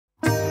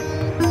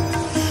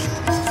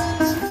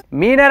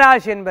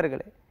மீனராசி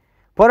என்பர்களே,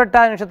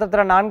 புரட்டாதி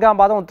நட்சத்திரத்தில் 4ஆம்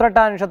பாதம்,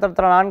 உத்திரட்டாதி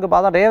நட்சத்திரத்தில் 4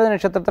 பாதம், ரேவதி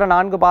நட்சத்திரத்தில்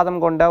 4 பாதம்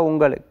கொண்ட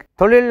உங்களுக்கு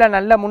தொழிலில்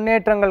நல்ல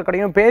முன்னேற்றங்கள்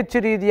கிடைக்கும். பேச்சு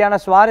ரீதியான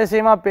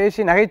சுவாரஸ்யமாக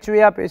பேசி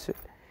நகைச்சுவையாக பேசு,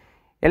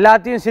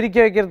 எல்லாத்தையும் சிரிக்க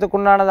வைக்கிறதுக்கு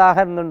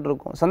உண்டானதாக இருந்துட்டு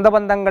இருக்கும். சொந்த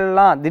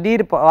பந்தங்கள்லாம்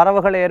திடீர்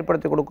வரவுகளை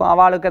ஏற்படுத்தி கொடுக்கும்.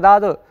 அவளுக்கு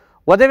ஏதாவது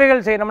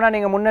உதவிகள் செய்யணும்னா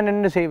நீங்கள் முன்னே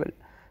நின்று செய்வீள்.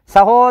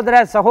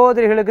 சகோதர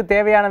சகோதரிகளுக்கு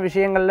தேவையான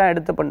விஷயங்கள்லாம்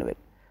எடுத்து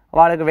பண்ணுவேன்.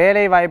 அவளுக்கு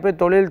வேலை வாய்ப்பு,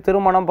 தொழில்,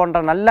 திருமணம் போன்ற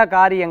நல்ல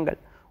காரியங்கள்,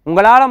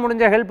 உங்களால்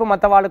முடிஞ்ச ஹெல்ப்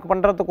மற்றவாளுக்கு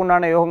பண்ணுறதுக்கு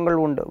உண்டான யோகங்கள்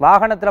உண்டு.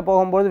 வாகனத்தில்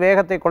போகும்போது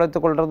வேகத்தை குறைத்து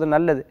கொள்வது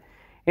நல்லது.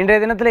 இன்றைய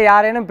தினத்தில்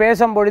யாரேனும்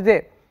பேசும்பொழுது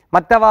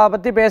மற்றவா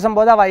பற்றி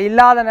பேசும்போது அவள்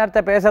இல்லாத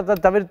நேரத்தை பேசுறதை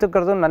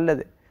தவிர்த்துக்கிறதும்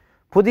நல்லது.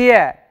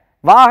 புதிய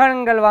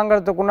வாகனங்கள்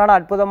வாங்கிறதுக்கு உண்டான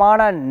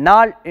அற்புதமான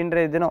நாள்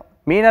இன்றைய தினம்.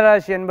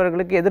 மீனராசி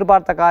என்பவர்களுக்கு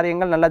எதிர்பார்த்த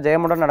காரியங்கள் நல்ல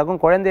ஜெயமுடன்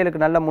நடக்கும்.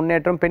 குழந்தைகளுக்கு நல்ல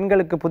முன்னேற்றம்,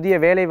 பெண்களுக்கு புதிய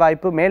வேலை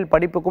வாய்ப்பு, மேல்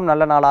படிப்புக்கும்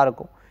நல்ல நாளாக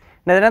இருக்கும்.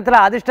 இந்த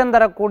தினத்தில் அதிர்ஷ்டம்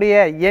தரக்கூடிய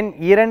எண்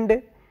 2,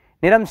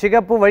 நிறம்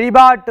சிகப்பு.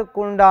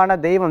 வழிபாட்டுக்குண்டான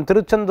தெய்வம்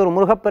திருச்செந்தூர்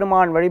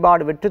முருகப்பெருமான்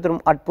வழிபாடு வெற்றி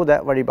தரும் அற்புத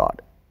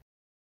வழிபாடு.